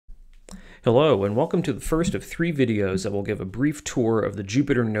Hello, and welcome to the first of 3 videos that will give a brief tour of the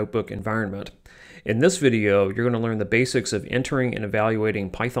Jupyter Notebook environment. In this video, you're going to learn the basics of entering and evaluating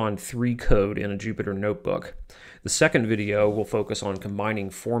Python 3 code in a Jupyter Notebook. The second video will focus on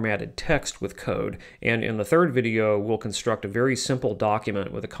combining formatted text with code, and in the third video, we'll construct a very simple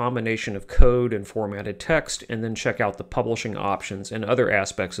document with a combination of code and formatted text, and then check out the publishing options and other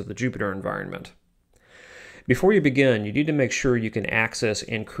aspects of the Jupyter environment. Before you begin, you need to make sure you can access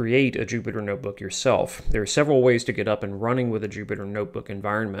and create a Jupyter Notebook yourself. There are several ways to get up and running with a Jupyter Notebook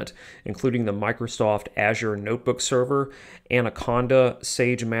environment, including the Microsoft Azure Notebook Server, Anaconda,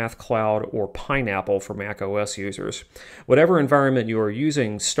 Sage Math Cloud, or Pineapple for Mac OS users. Whatever environment you are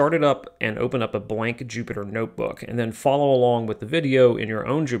using, start it up and open up a blank Jupyter Notebook, and then follow along with the video in your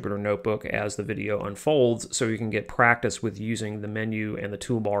own Jupyter Notebook as the video unfolds so you can get practice with using the menu and the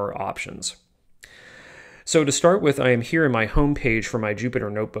toolbar options. So to start with, I am here in my home page for my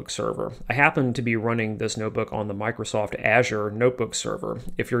Jupyter Notebook server. I happen to be running this notebook on the Microsoft Azure Notebook Server.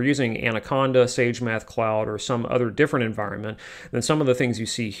 If you're using Anaconda, Sage Math Cloud, or some other different environment, then some of the things you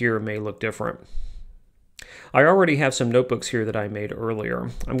see here may look different. I already have some notebooks here that I made earlier.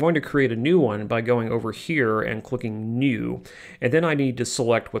 I'm going to create a new one by going over here and clicking New, and then I need to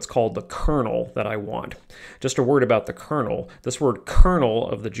select what's called the kernel that I want. Just a word about the kernel. This word kernel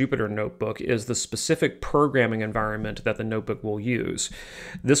of the Jupyter Notebook is the specific programming environment that the notebook will use.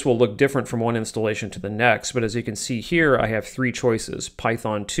 This will look different from one installation to the next, but as you can see here, I have 3 choices: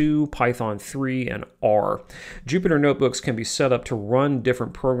 Python 2, Python 3, and R. Jupyter Notebooks can be set up to run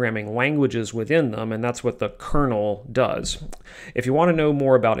different programming languages within them, and that's what the kernel does. If you want to know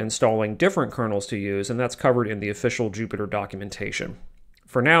more about installing different kernels to use, and that's covered in the official Jupyter documentation.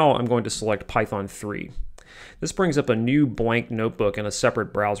 For now, I'm going to select Python 3. This brings up a new blank notebook in a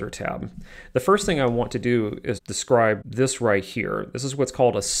separate browser tab. The first thing I want to do is describe this right here. This is what's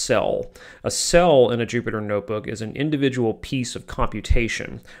called a cell. A cell in a Jupyter Notebook is an individual piece of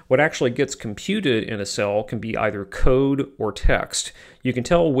computation. What actually gets computed in a cell can be either code or text. You can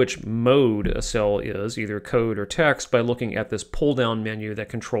tell which mode a cell is, either code or text, by looking at this pull-down menu that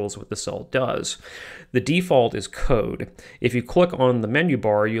controls what the cell does. The default is code. If you click on the menu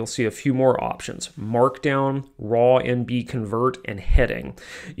bar, you'll see a few more options: Markdown, Raw NB Convert, and Heading.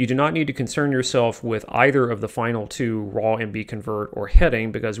 You do not need to concern yourself with either of the final 2, Raw NB Convert or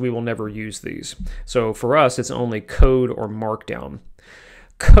Heading, because we will never use these. So for us, it's only code or Markdown.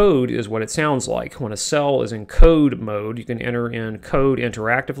 Code is what it sounds like. When a cell is in code mode, you can enter in code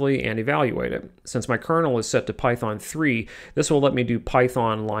interactively and evaluate it. Since my kernel is set to Python 3, this will let me do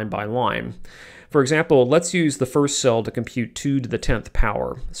Python line by line. For example, let's use the first cell to compute 2 to the 10th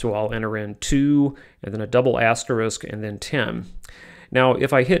power. So I'll enter in 2, and then a double asterisk, and then 10. Now,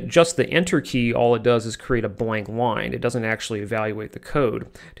 if I hit just the Enter key, all it does is create a blank line. It doesn't actually evaluate the code.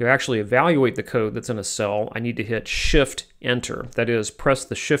 To actually evaluate the code that's in a cell, I need to hit Shift-Enter. That is, press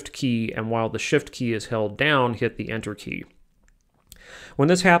the Shift key, and while the Shift key is held down, hit the Enter key. When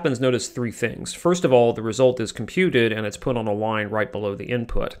this happens, notice 3 things. First of all, the result is computed and it's put on a line right below the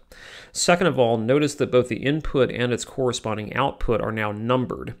input. Second of all, notice that both the input and its corresponding output are now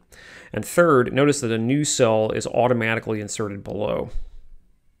numbered. And third, notice that a new cell is automatically inserted below.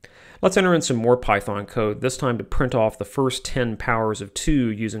 Let's enter in some more Python code, this time to print off the first 10 powers of 2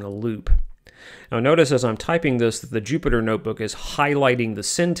 using a loop. Now notice as I'm typing this that the Jupyter Notebook is highlighting the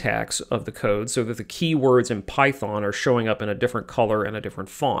syntax of the code so that the keywords in Python are showing up in a different color and a different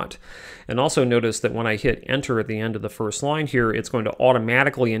font. And also notice that when I hit Enter at the end of the first line here, it's going to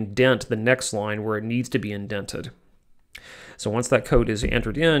automatically indent the next line where it needs to be indented. So once that code is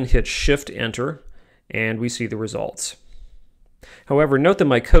entered in, hit Shift-Enter, and we see the results. However, note that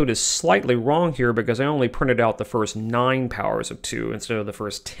my code is slightly wrong here because I only printed out the first 9 powers of 2 instead of the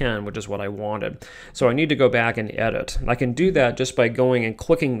first 10, which is what I wanted. So I need to go back and edit. And I can do that just by going and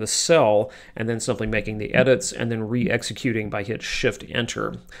clicking the cell and then simply making the edits and then re-executing by hit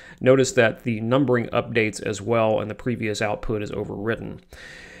Shift-Enter. Notice that the numbering updates as well and the previous output is overwritten.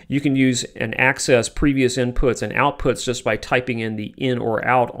 You can use and access previous inputs and outputs just by typing in the in or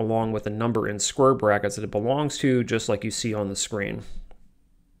out along with the number in square brackets that it belongs to, just like you see on the screen.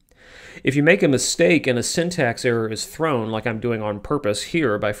 If you make a mistake and a syntax error is thrown, like I'm doing on purpose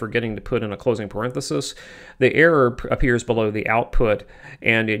here by forgetting to put in a closing parenthesis, the error appears below the output,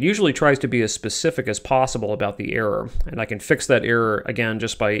 and it usually tries to be as specific as possible about the error. And I can fix that error again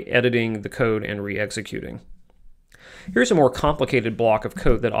just by editing the code and re-executing. Here's a more complicated block of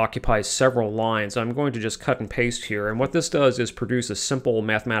code that occupies several lines. I'm going to just cut and paste here, and what this does is produce a simple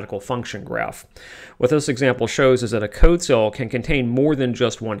mathematical function graph. What this example shows is that a code cell can contain more than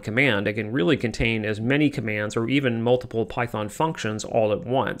just one command. It can really contain as many commands or even multiple Python functions all at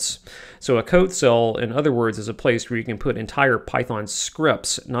once. So a code cell, in other words, is a place where you can put entire Python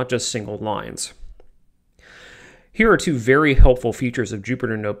scripts, not just single lines. Here are two very helpful features of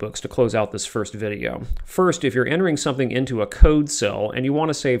Jupyter Notebooks to close out this first video. First, if you're entering something into a code cell and you want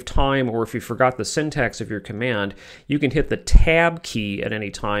to save time, or if you forgot the syntax of your command, you can hit the Tab key at any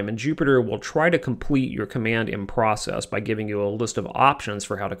time, and Jupyter will try to complete your command in process by giving you a list of options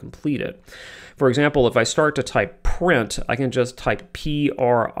for how to complete it. For example, if I start to type print, I can just type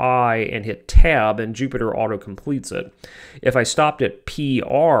PRI and hit Tab, and Jupyter auto-completes it. If I stopped at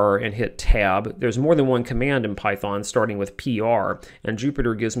PR and hit Tab, there's more than one command in Python starting with PR, and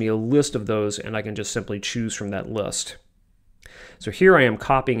Jupyter gives me a list of those, and I can just simply choose from that list. So here I am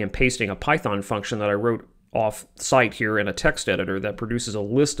copying and pasting a Python function that I wrote off-site here in a text editor that produces a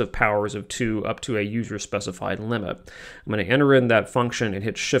list of powers of 2 up to a user-specified limit. I'm going to enter in that function and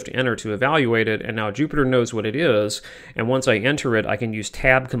hit Shift-Enter to evaluate it, and now Jupyter knows what it is, and once I enter it, I can use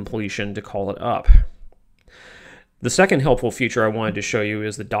tab completion to call it up. The second helpful feature I wanted to show you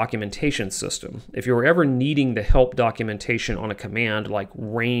is the documentation system. If you're ever needing the help documentation on a command like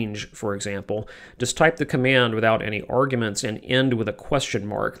range, for example, just type the command without any arguments and end with a question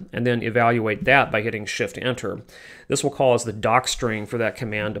mark, and then evaluate that by hitting Shift-Enter. This will cause the doc string for that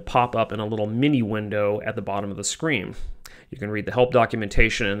command to pop up in a little mini window at the bottom of the screen. You can read the help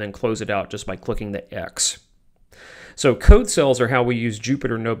documentation and then close it out just by clicking the X. So code cells are how we use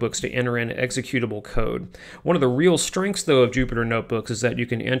Jupyter Notebooks to enter in executable code. One of the real strengths, though, of Jupyter Notebooks is that you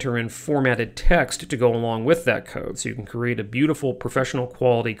can enter in formatted text to go along with that code, so you can create a beautiful professional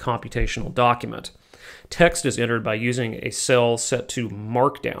quality computational document. Text is entered by using a cell set to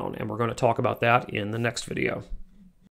Markdown, and we're going to talk about that in the next video.